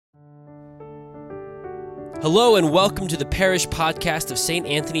Hello and welcome to the Parish Podcast of St.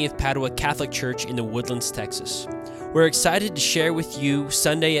 Anthony of Padua Catholic Church in the Woodlands, Texas. We're excited to share with you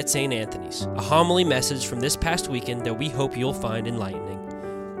Sunday at St. Anthony's, a homily message from this past weekend that we hope you'll find enlightening.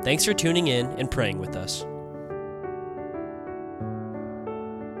 Thanks for tuning in and praying with us.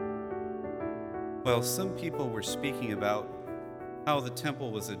 Well, some people were speaking about how the temple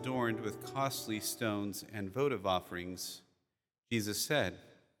was adorned with costly stones and votive offerings. Jesus said,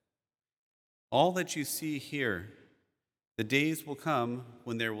 "All that you see here, the days will come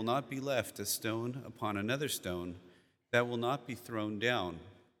when there will not be left a stone upon another stone that will not be thrown down."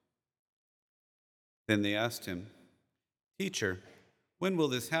 Then they asked him, "Teacher, when will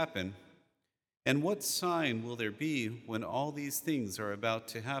this happen? And what sign will there be when all these things are about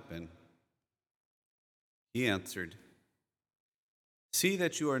to happen?" He answered, See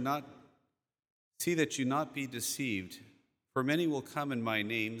that you not be deceived, for many will come in my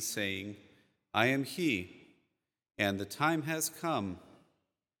name, saying, 'I am he,' and 'the time has come.'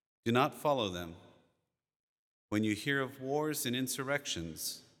 Do not follow them. When you hear of wars and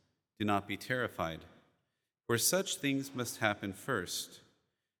insurrections, do not be terrified, for such things must happen first,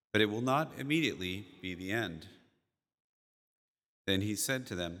 but it will not immediately be the end." Then he said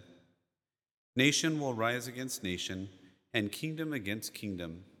to them, "Nation will rise against nation, and kingdom against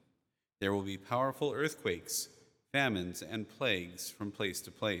kingdom. There will be powerful earthquakes, famines, and plagues from place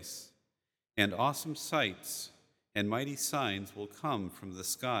to place. And awesome sights and mighty signs will come from the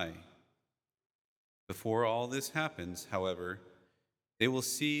sky. Before all this happens, however, they will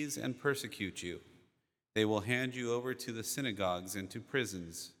seize and persecute you. They will hand you over to the synagogues and to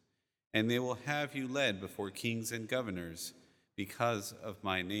prisons, and they will have you led before kings and governors because of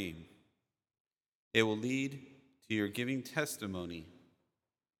my name. It will lead to your giving testimony.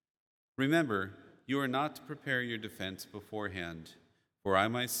 Remember, you are not to prepare your defense beforehand, for I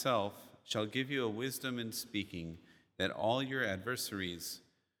myself shall give you a wisdom in speaking that all your adversaries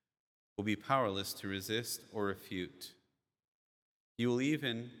will be powerless to resist or refute. You will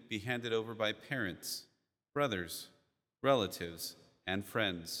even be handed over by parents, brothers, relatives, and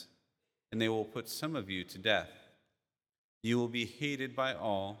friends, and they will put some of you to death. You will be hated by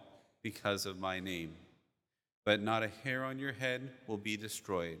all because of my name, but not a hair on your head will be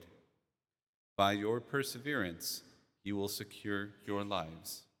destroyed. By your perseverance, you will secure your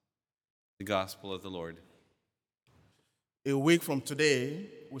lives." The Gospel of the Lord. A week from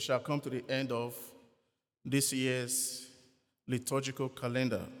today, we shall come to the end of this year's liturgical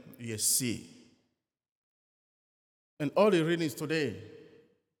calendar, year C. And all the readings today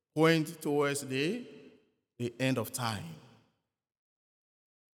point towards the end of time.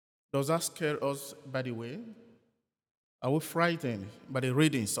 Does that scare us, by the way? Are we frightened by the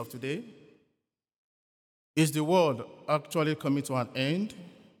readings of today? Is the world actually coming to an end?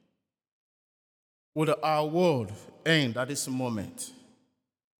 Will our world end at this moment?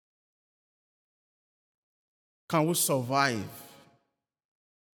 Can we survive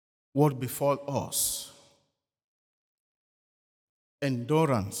what befall us?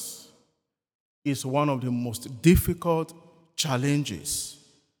 Endurance is one of the most difficult challenges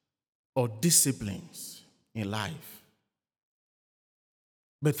or disciplines in life.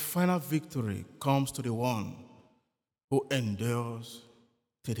 But final victory comes to the one who endures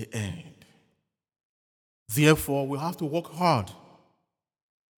to the end. Therefore, we have to work hard.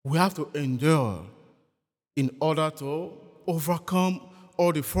 We have to endure in order to overcome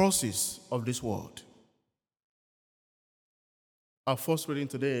all the forces of this world. Our first reading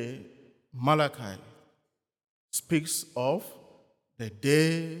today, Malachi, speaks of the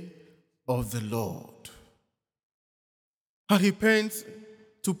day of the Lord. And he paints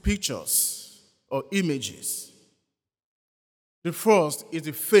two pictures or images. The first is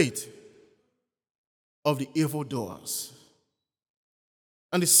the fate of the evildoers.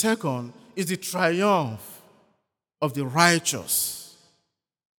 And the second is the triumph of the righteous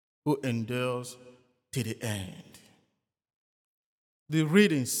who endures to the end. The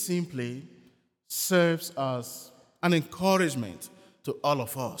reading simply serves as an encouragement to all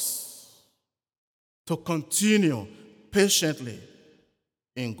of us to continue patiently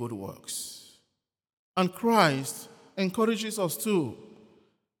in good works. And Christ encourages us too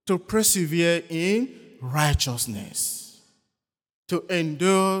to persevere in righteousness, to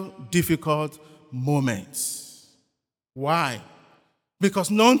endure difficult moments. Why?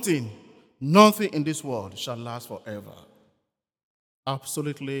 Because nothing in this world shall last forever.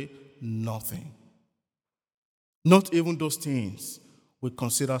 Absolutely nothing. Not even those things we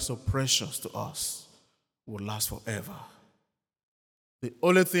consider so precious to us will last forever. The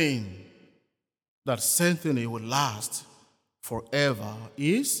only thing that certainly will last forever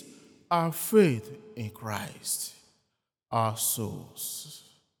is our faith in Christ, our souls.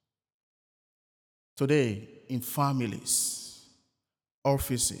 Today, in families,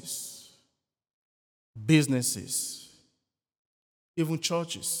 offices, businesses, even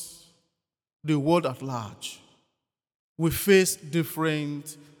churches, the world at large, we face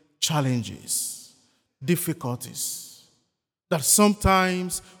different challenges, difficulties that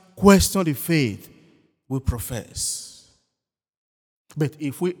sometimes question the faith we profess. But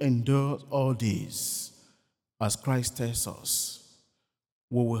if we endure all these, as Christ tells us,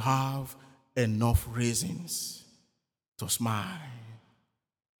 we will have enough reasons to smile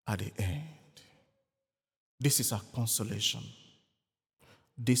at the end. This is our consolation.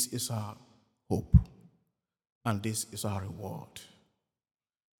 This is our hope. And this is our reward.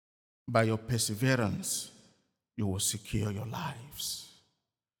 By your perseverance, you will secure your lives.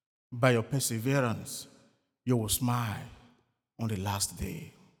 By your perseverance, you will smile on the last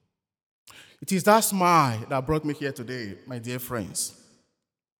day. It is that smile that brought me here today, my dear friends.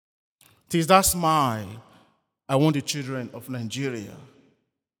 It is that smile I want the children of Nigeria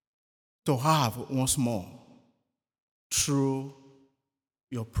to have once more through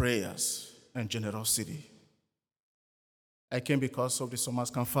your prayers and generosity. I came because of the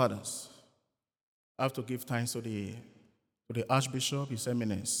Somascan fathers. I have to give thanks to the Archbishop, His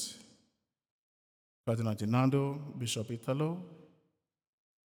Eminence, Cardinal Dinando, Bishop Italo,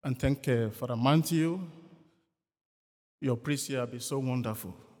 and thank Father Matthew. Your priest here have been so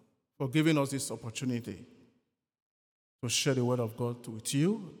wonderful for giving us this opportunity to share the word of God with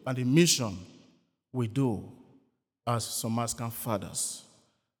you and the mission we do as Somascan fathers.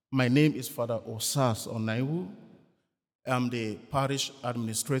 My name is Father Osas Onaiwu. I'm the parish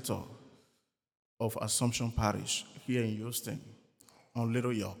administrator of Assumption Parish here in Houston on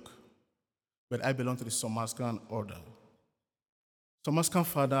Little York. But I belong to the Somascan order. Somascan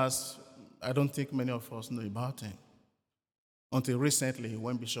fathers, I don't think many of us know about them. Until recently,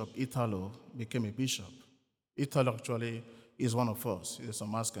 when Bishop Italo became a bishop. Italo actually is one of us, he's a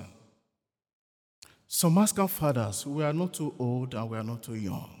Somascan. Somascan fathers, we are not too old and we are not too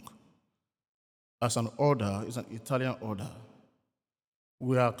young. As an order, it's an Italian order.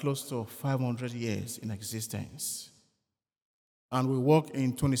 We are close to 500 years in existence. And we work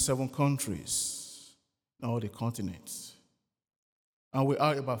in 27 countries, in all the continents. And we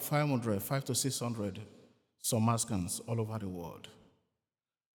are about 500 to 600 Somascans all over the world.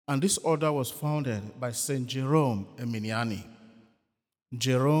 And this order was founded by St. Jerome Emiliani.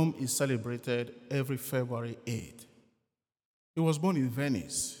 Jerome is celebrated every February 8th. He was born in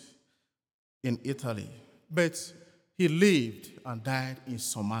Venice, in Italy, but he lived and died in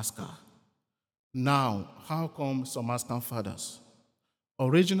Somasca. Now, how come Somascan fathers?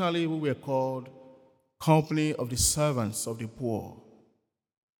 Originally, we were called Company of the Servants of the Poor.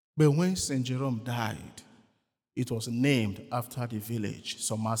 But when St. Jerome died, it was named after the village,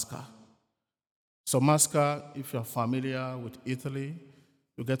 Somasca. Somasca, if you're familiar with Italy,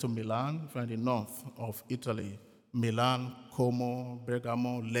 you get to Milan, if you're in the north of Italy, Milan, Como,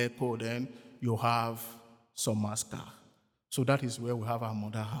 Bergamo, Lecco, then you have Somasca. So that is where we have our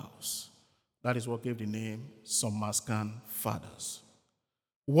mother house. That is what gave the name Somascan Fathers.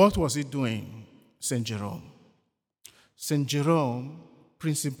 What was he doing, St. Jerome? St. Jerome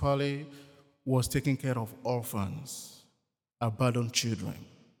principally was taking care of orphans, abandoned children.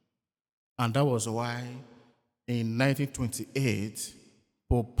 And that was why in 1928,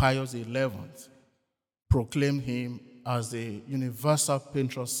 Pope Pius XI proclaimed him as the universal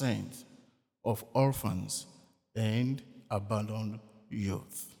patron saint of orphans and abandoned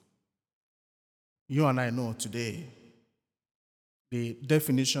youth. You and I know today the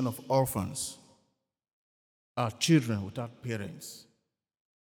definition of orphans are children without parents,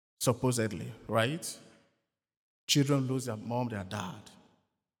 supposedly, right? Children lose their mom, their dad.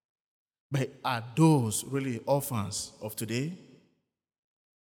 But are those really orphans of today?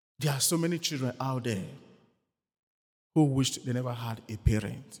 There are so many children out there who wished they never had a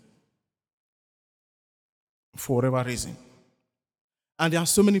parent for whatever reason. And there are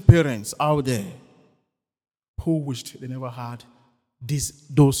so many parents out there who wished they never had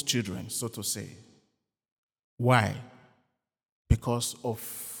those children, so to say. Why? Because of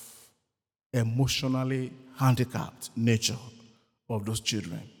emotionally handicapped nature of those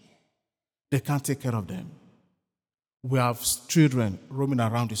children. They can't take care of them. We have children roaming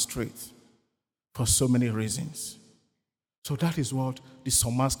around the street for so many reasons. So that is what the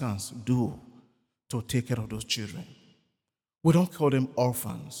Somascans do to take care of those children. We don't call them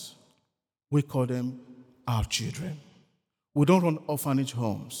orphans. We call them our children. We don't run orphanage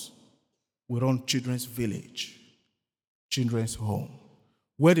homes. We run children's village, children's home.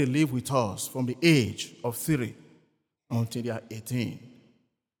 where they live with us from the age of 3 until they are 18.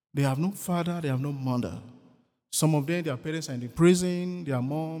 They have no father, they have no mother. Some of them, their parents are in the prison, their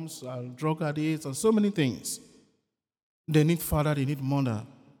moms are drug addicts, and so many things. They need father, they need mother.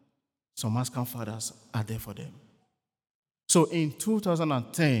 Some African fathers are there for them. So in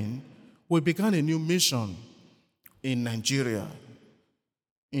 2010, we began a new mission in Nigeria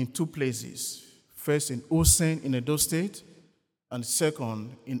in 2 places. First in Osen in Edo State, and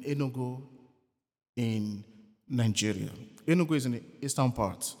second in Enugu in Nigeria. Enugu is in the eastern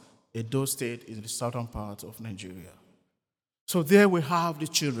part. Edo State is in the southern part of Nigeria. So there we have the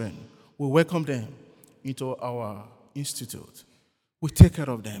children. We welcome them into our institute. We take care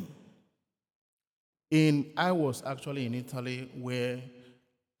of them. I was actually in Italy where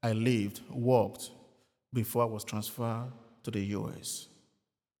I lived, worked, before I was transferred to the US.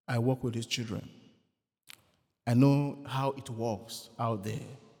 I work with these children. I know how it works out there.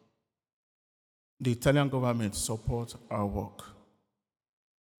 The Italian government supports our work.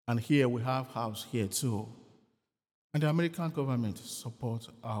 And here we have house here too. And the American government supports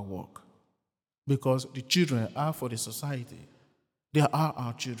our work. Because the children are for the society. They are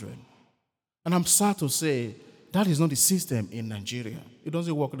our children. And I'm sad to say that is not the system in Nigeria. It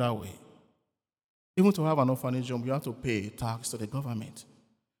doesn't work that way. Even to have an orphanage home, you have to pay tax to the government.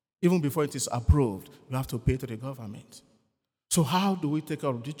 Even before it is approved, you have to pay to the government. So how do we take care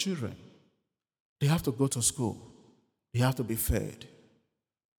of the children? They have to go to school. They have to be fed.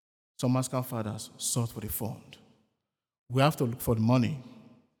 Some African fathers sought for the fund. We have to look for the money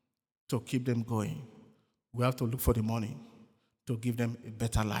to keep them going. We have to look for the money to give them a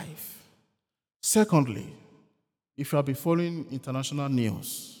better life. Secondly, if you have been following international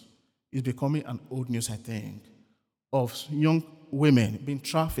news, it's becoming an old news, I think, of young women being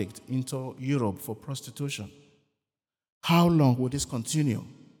trafficked into Europe for prostitution. How long will this continue?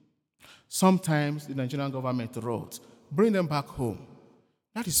 Sometimes the Nigerian government wrote, bring them back home.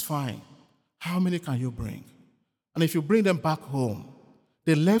 That is fine. How many can you bring? And if you bring them back home,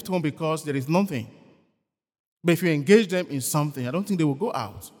 they left home because there is nothing. But if you engage them in something, I don't think they will go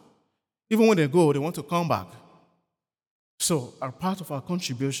out. Even when they go, they want to come back. So, as part of our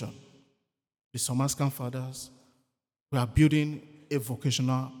contribution, the Somaskan fathers, we are building a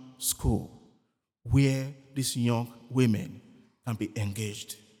vocational school where these young women can be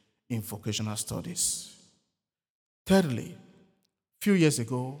engaged in vocational studies. Thirdly, a few years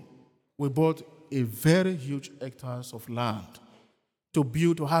ago, we bought a very huge hectares of land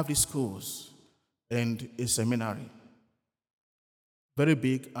to have these schools and a seminary. Very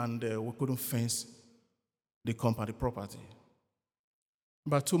big, and we couldn't fence the company property.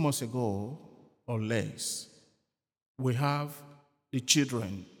 About 2 months ago, or less, we have the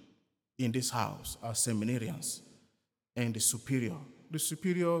children in this house are seminarians and the superior. The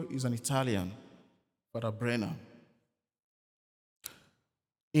superior is an Italian, Father Brenner.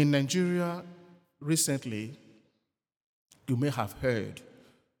 In Nigeria, recently, you may have heard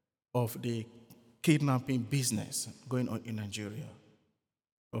of the kidnapping business going on in Nigeria.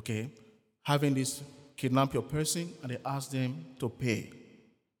 Okay? Having this kidnap your person and they ask them to pay.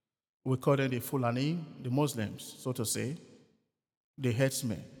 We call them the Fulani, the Muslims, so to say, the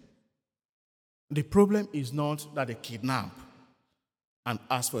headsmen. The problem is not that they kidnap and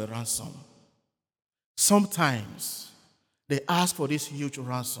ask for a ransom. Sometimes they ask for this huge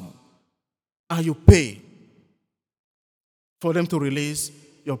ransom and you pay for them to release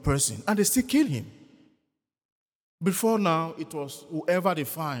your person, and they still kill him. Before now, it was whoever they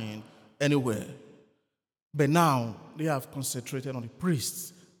find anywhere. But now, they have concentrated on the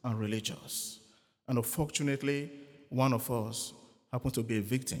priests and religious. And unfortunately, one of us happened to be a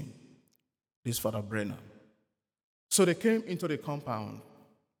victim, this Father Brenner. So they came into the compound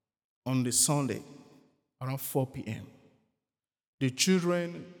on the Sunday around 4 p.m. The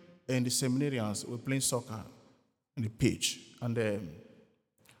children and the seminarians were playing soccer on the pitch, and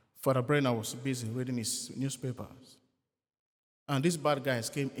Father Brenner was busy reading his newspapers. And these bad guys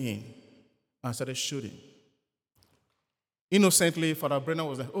came in and started shooting. Innocently, Father Brenner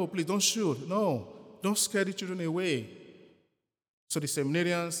was like, oh, please don't shoot. No, don't scare the children away. So the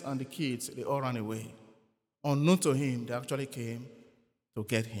seminarians and the kids, they all ran away. Unknown to him, they actually came to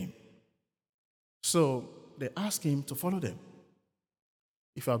get him. So they asked him to follow them.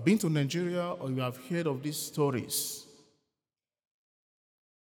 If you have been to Nigeria or you have heard of these stories,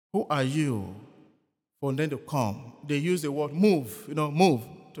 who are you for them to come? They use the word move, move,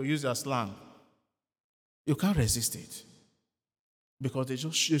 to use their slang. You can't resist it because they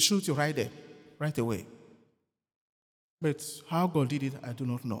shoot you right there, right away. But how God did it, I do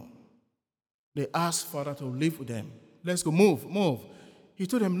not know. They asked Father to live with them. Let's go, move. He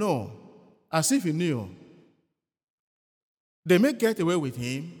told them no, as if he knew. They may get away with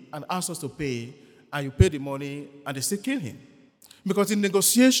him and ask us to pay, and you pay the money, and they still kill him. Because the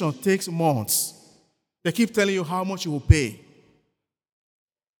negotiation takes months. They keep telling you how much you will pay.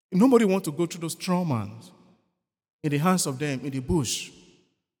 Nobody wants to go through those traumas in the hands of them in the bush.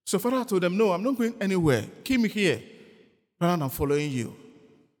 So Father told them, no, I'm not going anywhere. Keep me here rather than following you.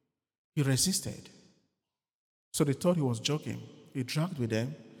 He resisted. So they thought he was joking. He dragged with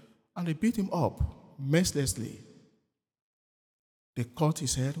them, and they beat him up mercilessly. They cut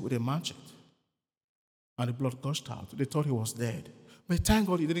his head with a machete, and the blood gushed out. They thought he was dead. But thank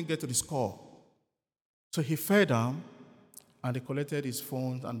God he didn't get to the skull. So he fell down, and they collected his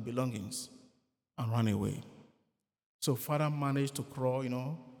phones and belongings and ran away. So Father managed to crawl,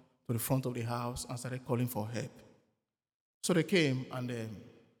 to the front of the house and started calling for help. So they came, and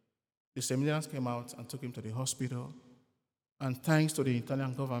the seminarians came out and took him to the hospital. And thanks to the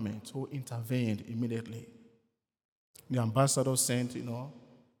Italian government who intervened immediately, the ambassador sent,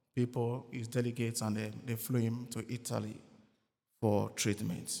 people, his delegates, and they flew him to Italy for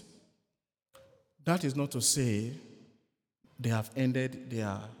treatment. That is not to say they have ended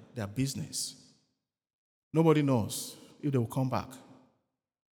their business. Nobody knows if they will come back.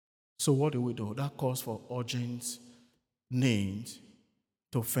 So what do we do? That calls for urgent need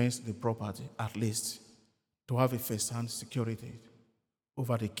to fence the property, at least, to have a first-hand security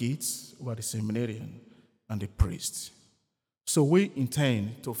over the kids, over the seminarian, and the priests. So we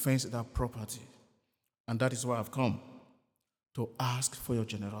intend to fence that property, and that is why I've come to ask for your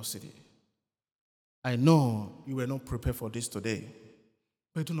generosity. I know you were not prepared for this today,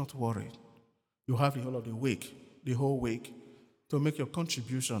 but do not worry. You have the whole of the whole week, to make your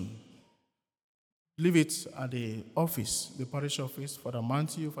contribution. Leave it at the office, the parish office, Father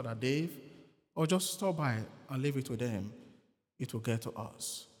Matthew, Father Dave, or just stop by and leave it with them. It will get to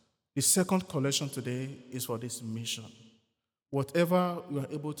us. The second collection today is for this mission. Whatever we are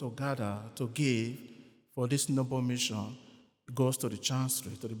able to gather, to give for this noble mission, goes to the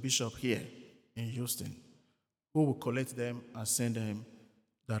chancellery, to the bishop here in Houston, who will collect them and send them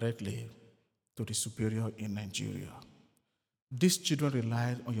directly to the superior in Nigeria. These children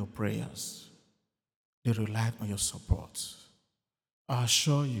relied on your prayers. They relied on your support. I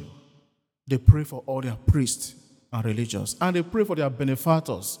assure you, they pray for all their priests and religious, and they pray for their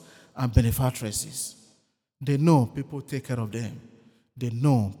benefactors and benefactresses. They know people take care of them. They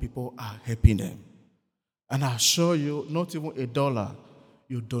know people are helping them. And I assure you, not even $1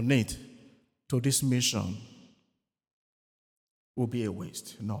 you donate to this mission will be a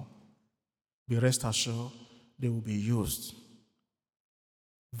waste. No. Be rest assured, they will be used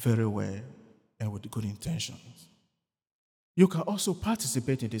very well and with good intentions. You can also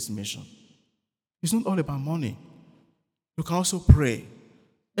participate in this mission. It's not all about money. You can also pray.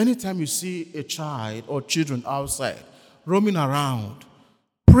 Anytime you see a child or children outside roaming around,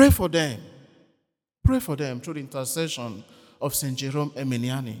 pray for them. Pray for them through the intercession of St. Jerome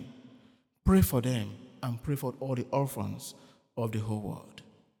Eminiani. Pray for them and pray for all the orphans of the whole world.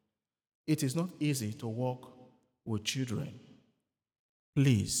 It is not easy to walk with children.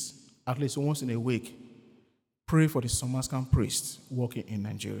 Please, at least once in a week, pray for the Somaskan priests working in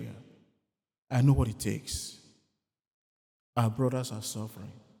Nigeria. I know what it takes. Our brothers are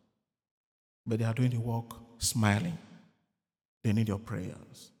suffering, but they are doing the work smiling. They need your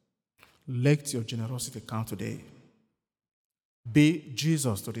prayers. Let your generosity count today. Be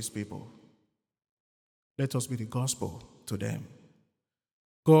Jesus to these people. Let us be the gospel to them.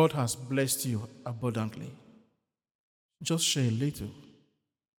 God has blessed you abundantly. Just share a little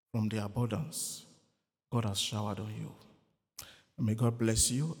from the abundance God has showered on you. And may God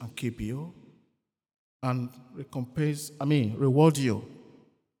bless you and keep you and reward you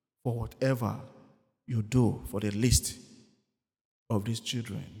for whatever you do for the least of these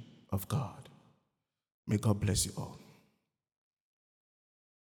children of God. May God bless you all.